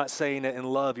 but if you're not saying it in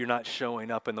love, you're not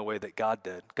showing up in the way that God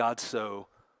did. God so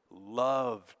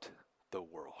loved the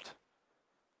world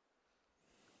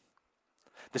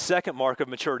The second mark of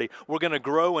maturity, we're going to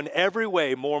grow in every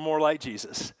way more and more like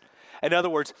Jesus. In other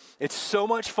words, it's so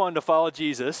much fun to follow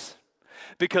Jesus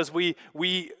because we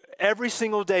every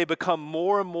single day become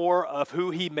more and more of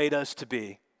who he made us to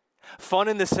be. Fun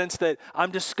in the sense that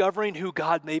I'm discovering who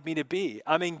God made me to be.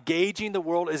 I'm engaging the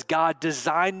world as God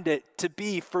designed it to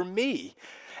be for me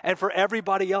and for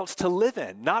everybody else to live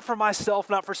in. Not for myself,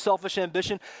 not for selfish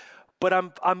ambition, but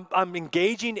I'm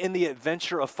engaging in the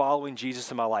adventure of following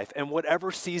Jesus in my life. And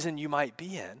whatever season you might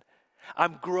be in,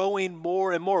 I'm growing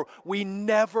more and more. We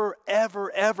never,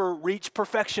 ever, ever reach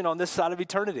perfection on this side of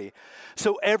eternity.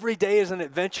 So every day is an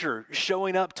adventure,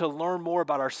 showing up to learn more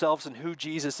about ourselves and who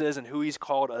Jesus is and who he's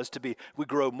called us to be. We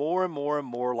grow more and more and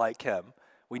more like him.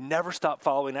 We never stop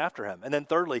following after him. And then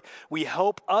thirdly, we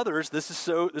help others. This is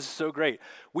so great.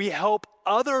 We help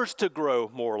others to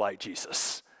grow more like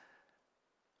Jesus.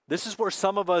 This is where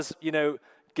some of us,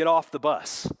 get off the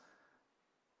bus.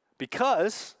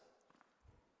 Because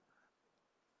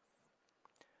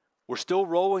we're still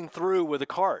rolling through with a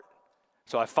cart.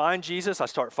 So I find Jesus, I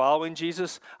start following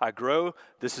Jesus, I grow.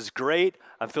 This is great.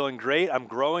 I'm feeling great. I'm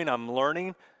growing. I'm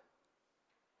learning.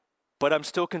 But I'm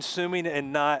still consuming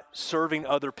and not serving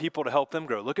other people to help them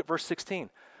grow. Look at verse 16.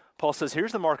 Paul says,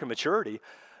 here's the mark of maturity.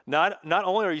 Not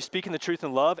only are you speaking the truth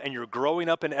in love and you're growing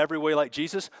up in every way like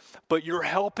Jesus, but you're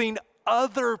helping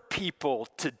other people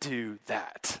to do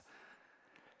that.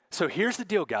 So here's the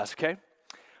deal, guys, okay?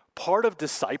 Part of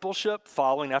discipleship,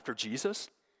 following after Jesus,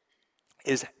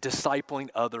 is discipling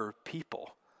other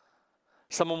people.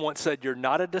 Someone once said, you're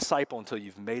not a disciple until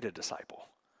you've made a disciple.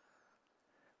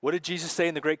 What did Jesus say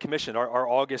in the Great Commission? Our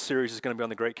August series is going to be on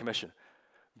the Great Commission.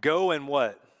 Go and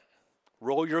what?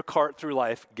 Roll your cart through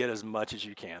life, get as much as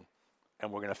you can,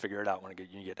 and we're going to figure it out when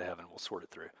you get to heaven. We'll sort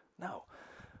it through. No.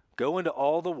 Go into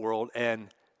all the world and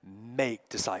make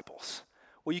disciples.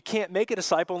 Well, you can't make a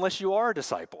disciple unless you are a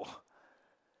disciple.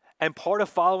 And part of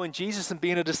following Jesus and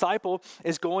being a disciple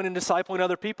is going and discipling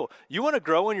other people. You want to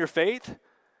grow in your faith?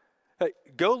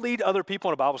 Go lead other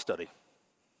people in a Bible study.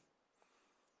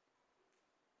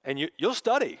 And you'll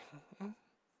study,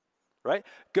 right?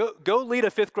 Go lead a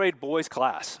 5th grade boys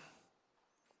class.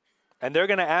 And they're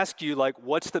going to ask you, like,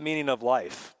 what's the meaning of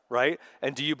life, right?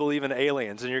 And do you believe in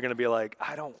aliens? And you're going to be like,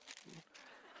 I don't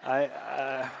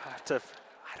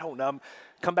know.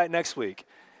 Come back next week.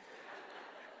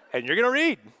 And you're going to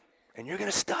read. And you're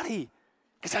going to study,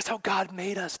 because that's how God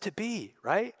made us to be,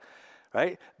 right?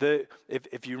 Right?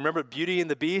 If you remember Beauty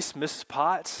and the Beast, Mrs.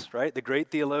 Potts, right? The great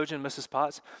theologian, Mrs.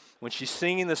 Potts, when she's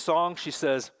singing the song, she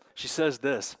says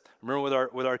this. Remember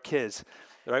with our kids,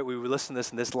 right? We would listen to this,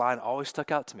 and this line always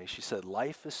stuck out to me. She said,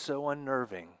 "Life is so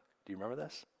unnerving." Do you remember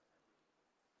this?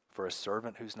 For a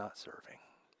servant who's not serving.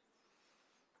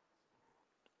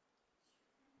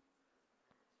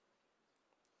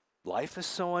 Life is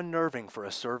so unnerving for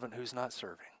a servant who's not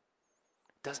serving.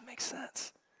 Doesn't make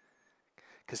sense.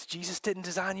 Because Jesus didn't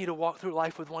design you to walk through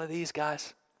life with one of these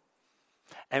guys.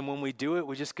 And when we do it,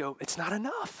 we just go, it's not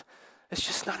enough. It's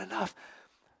just not enough.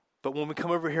 But when we come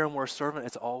over here and we're a servant,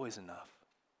 it's always enough.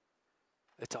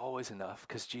 It's always enough,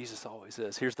 because Jesus always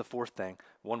is. Here's the fourth thing.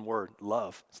 One word,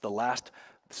 love. It's the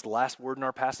last word in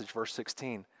our passage, verse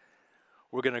 16.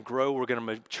 We're going to grow, we're going to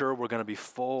mature, we're going to be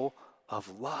full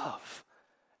of love.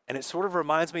 And it sort of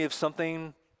reminds me of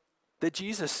something that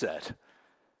Jesus said.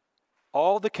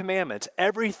 All the commandments,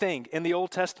 everything in the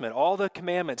Old Testament, all the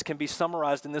commandments can be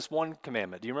summarized in this one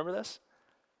commandment. Do you remember this?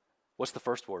 What's the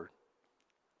first word?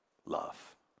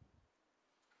 Love.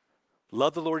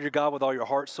 Love the Lord your God with all your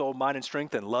heart, soul, mind, and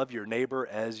strength, and love your neighbor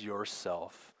as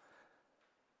yourself.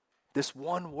 This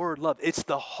one word, love, it's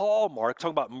the hallmark,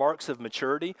 talking about marks of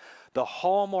maturity, the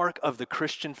hallmark of the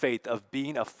Christian faith, of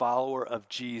being a follower of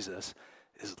Jesus,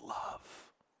 is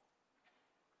love.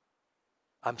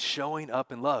 I'm showing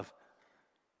up in love.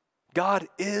 God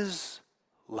is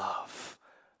love.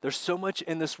 There's so much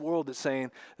in this world that's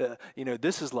saying,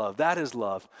 this is love, that is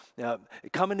love.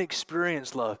 Come and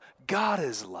experience love. God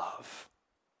is love.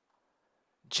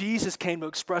 Jesus came to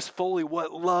express fully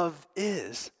what love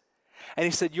is. And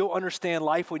he said, you'll understand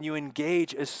life when you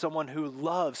engage as someone who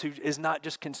loves, who is not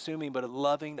just consuming, but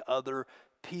loving other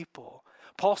people.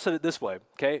 Paul said it this way,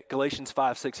 okay? Galatians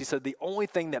 5:6. He said, the only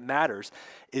thing that matters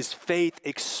is faith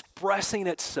expressing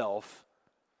itself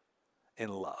in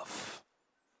love.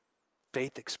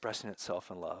 Faith expressing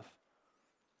itself in love.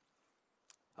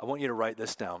 I want you to write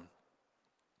this down.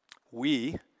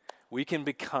 We can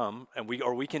become,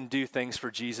 we can do things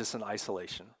for Jesus in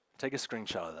isolation. Take a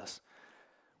screenshot of this.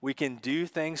 We can do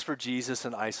things for Jesus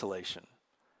in isolation,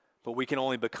 but we can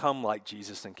only become like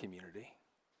Jesus in community.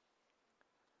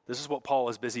 This is what Paul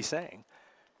is busy saying.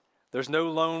 There's no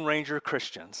Lone Ranger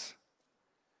Christians.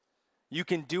 You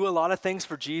can do a lot of things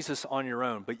for Jesus on your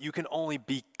own, but you can only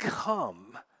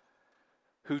become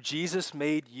who Jesus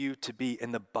made you to be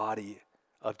in the body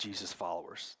of Jesus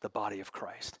followers, the body of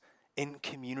Christ, in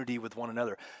community with one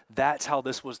another. That's how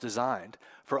this was designed,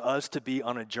 for us to be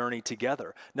on a journey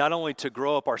together, not only to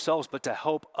grow up ourselves, but to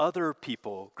help other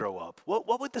people grow up.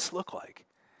 What would this look like?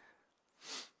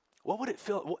 What would it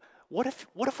feel? What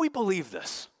if we believe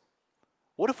this?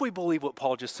 What if we believe what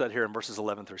Paul just said here in verses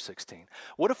 11 through 16?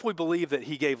 What if we believe that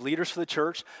he gave leaders for the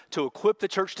church to equip the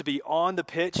church to be on the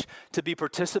pitch, to be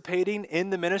participating in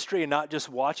the ministry and not just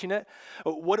watching it?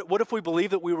 What if we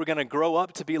believe that we were going to grow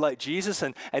up to be like Jesus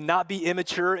and not be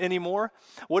immature anymore?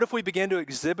 What if we began to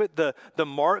exhibit the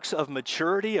marks of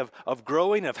maturity, of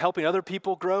growing, of helping other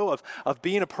people grow, of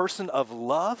being a person of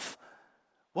love?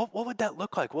 What would that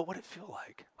look like? What would it feel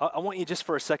like? I want you just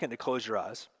for a second to close your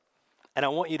eyes. And I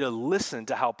want you to listen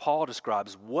to how Paul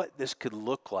describes what this could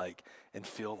look like and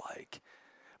feel like.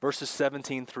 Verses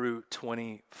 17 through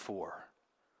 24.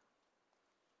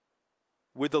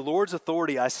 With the Lord's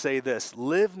authority, I say this: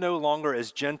 live no longer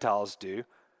as Gentiles do,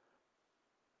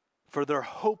 for they're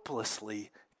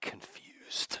hopelessly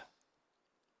confused.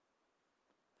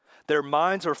 Their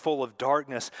minds are full of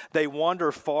darkness. They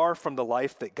wander far from the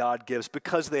life that God gives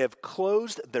because they have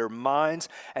closed their minds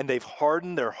and they've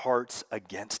hardened their hearts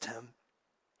against him.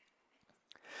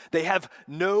 They have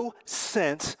no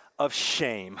sense of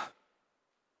shame.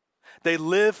 They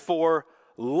live for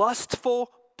lustful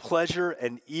pleasure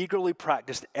and eagerly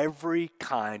practice every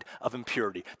kind of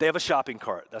impurity. They have a shopping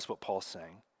cart. That's what Paul's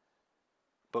saying.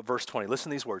 But verse 20, listen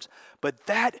to these words. But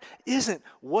that isn't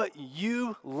what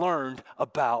you learned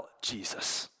about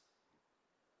Jesus.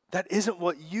 That isn't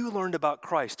what you learned about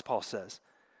Christ, Paul says.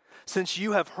 Since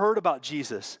you have heard about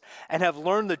Jesus and have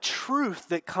learned the truth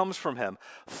that comes from him,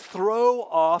 throw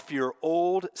off your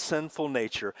old sinful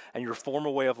nature and your former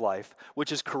way of life,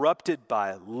 which is corrupted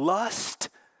by lust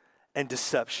and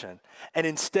deception. And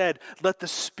instead, let the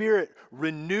Spirit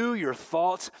renew your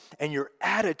thoughts and your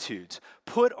attitudes.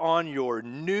 Put on your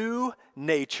new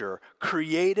nature,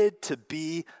 created to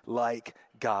be like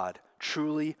God,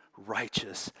 truly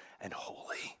righteous and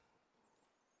holy.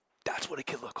 That's what it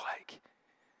could look like.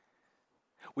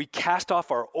 We cast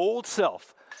off our old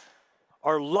self,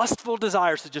 our lustful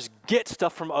desires to just get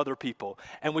stuff from other people,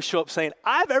 and we show up saying,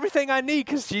 I have everything I need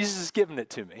because Jesus has given it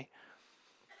to me.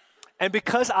 And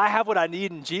because I have what I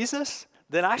need in Jesus,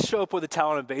 then I show up with a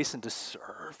towel and a basin to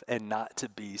serve and not to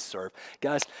be served.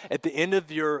 Guys, at the end of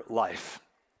your life,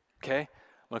 okay,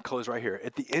 I'm going to close right here.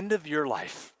 At the end of your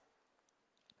life,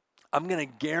 I'm going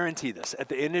to guarantee this. At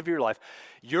the end of your life,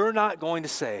 you're not going to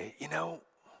say, you know,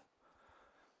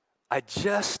 I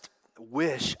just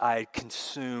wish I had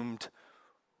consumed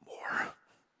more.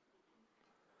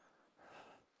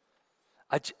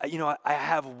 I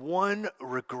have one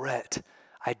regret.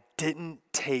 I didn't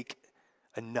take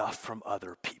enough from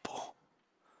other people.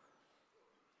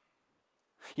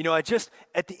 You know, at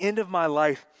the end of my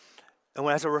life, and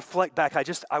as I reflect back,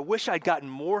 I wish I'd gotten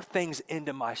more things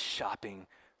into my shopping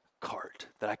cart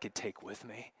that I could take with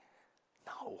me.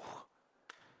 No.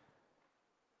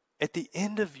 At the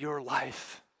end of your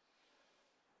life,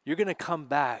 you're going to come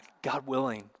back, God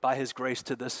willing, by his grace,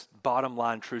 to this bottom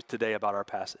line truth today about our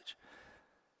passage.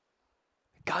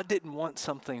 God didn't want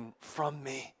something from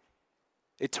me.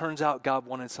 It turns out God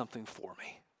wanted something for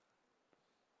me.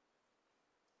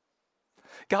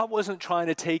 God wasn't trying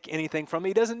to take anything from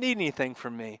me. He doesn't need anything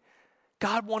from me.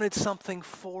 God wanted something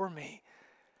for me.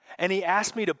 And he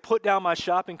asked me to put down my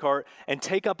shopping cart and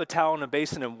take up a towel and a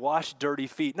basin and wash dirty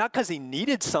feet. Not because he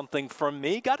needed something from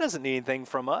me. God doesn't need anything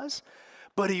from us.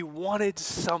 But he wanted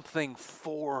something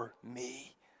for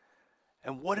me.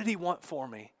 And what did he want for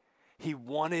me? He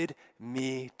wanted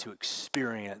me to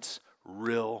experience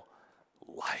real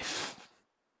life.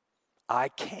 I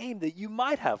came that you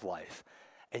might have life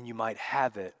and you might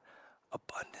have it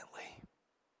abundantly.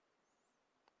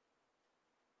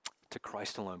 To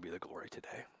Christ alone be the glory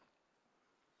today.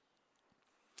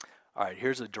 All right,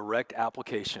 here's a direct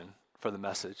application for the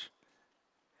message.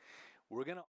 We're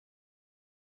going to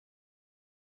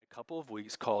a couple of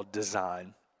weeks called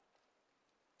Design.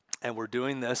 And we're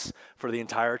doing this for the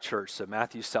entire church. So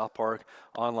Matthew, SouthPark,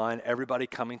 online, everybody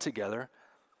coming together.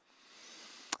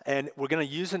 And we're going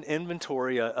to use an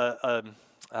inventory, a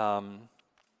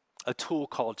tool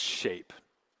called Shape.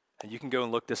 And you can go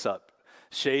and look this up.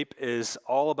 Shape is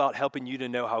all about helping you to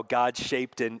know how God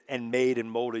shaped and made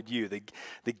and molded you.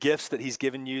 The gifts that he's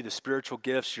given you, the spiritual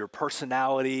gifts, your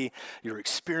personality, your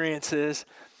experiences.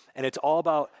 And it's all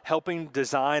about helping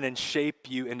design and shape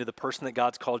you into the person that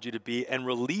God's called you to be and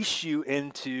release you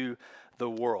into the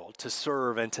world to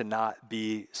serve and to not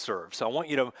be served. So I want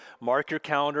you to mark your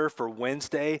calendar for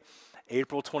Wednesday,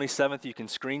 April 27th. You can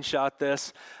screenshot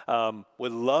this.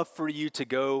 Would love for you to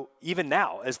go even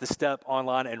now as the step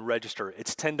online and register.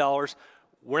 It's $10.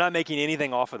 We're not making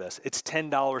anything off of this. It's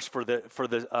 $10 for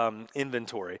the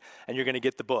inventory, and you're going to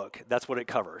get the book. That's what it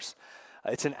covers.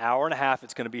 It's an hour and a half.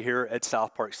 It's going to be here at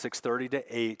SouthPark, 6:30 to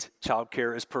 8.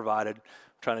 Childcare is provided. I'm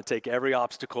trying to take every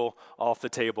obstacle off the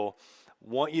table.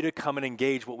 Want you to come and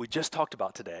engage what we just talked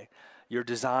about today, your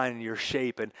design, your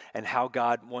shape, and how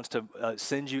God wants to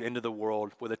send you into the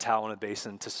world with a towel and a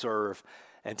basin to serve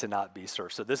and to not be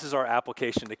served. So this is our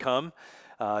application to come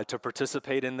to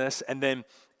participate in this. And then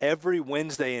every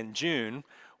Wednesday in June,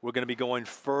 we're going to be going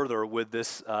further with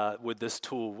this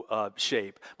tool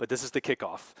shape. But this is the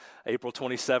kickoff, April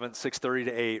 27th, 6:30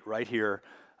 to 8, right here.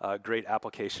 Great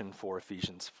application for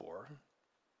Ephesians 4.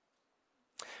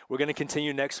 We're going to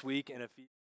continue next week in Ephesians.